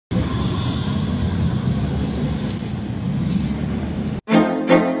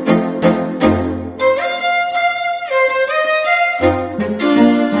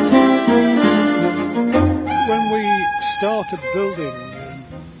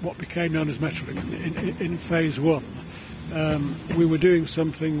what became known as Metrolink. In phase one, we were doing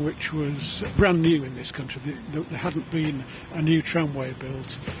something which was brand new in this country. There hadn't been a new tramway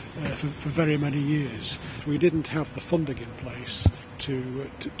built for very many years. We didn't have the funding in place to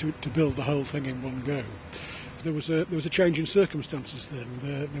build the whole thing in one go. There was a change in circumstances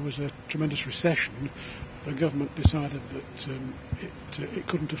then. There was a tremendous recession. The government decided that it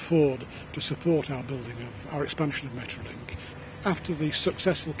couldn't afford to support our building of our expansion of Metrolink. After the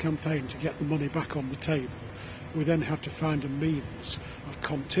successful campaign to get the money back on the table, we then had to find a means of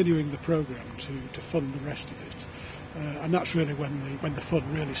continuing the programme to fund the rest of it. And that's really when the fun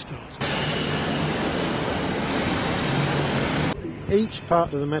really started. Each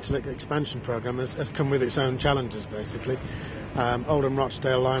part of the Metrolink expansion programme has come with its own challenges, basically. Oldham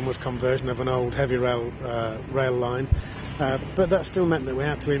Rochdale line was conversion of an old heavy rail line, but that still meant that we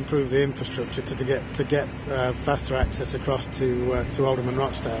had to improve the infrastructure to get faster access across to Oldham and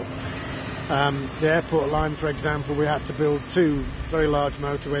Rochdale. The airport line, for example, we had to build 2 very large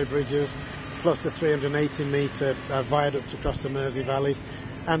motorway bridges, plus a 380-metre viaduct across the Mersey Valley,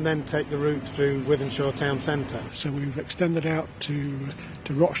 and then take the route through Wythenshawe town centre. So we've extended out to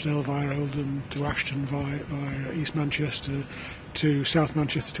Rochdale via Oldham, to Ashton via East Manchester, to South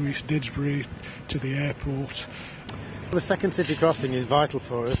Manchester, to East Didsbury, to the airport. The second city crossing is vital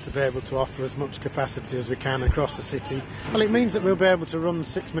for us to be able to offer as much capacity as we can across the city. Well, it means that we'll be able to run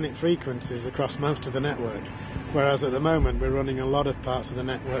 6-minute frequencies across most of the network, whereas at the moment we're running a lot of parts of the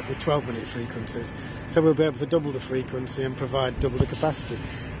network with 12-minute frequencies. So we'll be able to double the frequency and provide double the capacity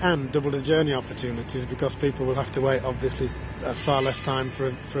and double the journey opportunities, because people will have to wait, obviously, far less time for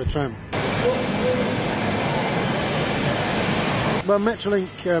a tram. Well, Metrolink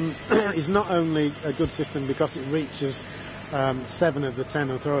is not only a good system because it reaches 7 of the 10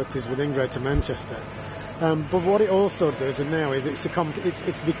 authorities within Greater Manchester, but what it also does now is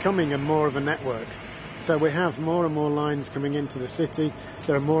it's becoming more of a network. So we have more and more lines coming into the city.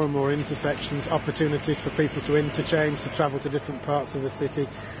 There are more and more intersections, opportunities for people to interchange, to travel to different parts of the city,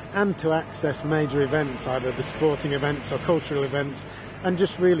 and to access major events, either the sporting events or cultural events, and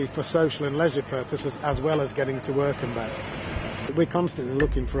just really for social and leisure purposes, as well as getting to work and back. We're constantly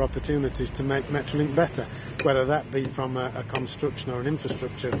looking for opportunities to make Metrolink better, whether that be from a construction or an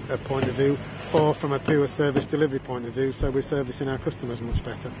infrastructure point of view, or from a pure service delivery point of view, so we're servicing our customers much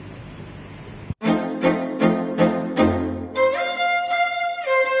better.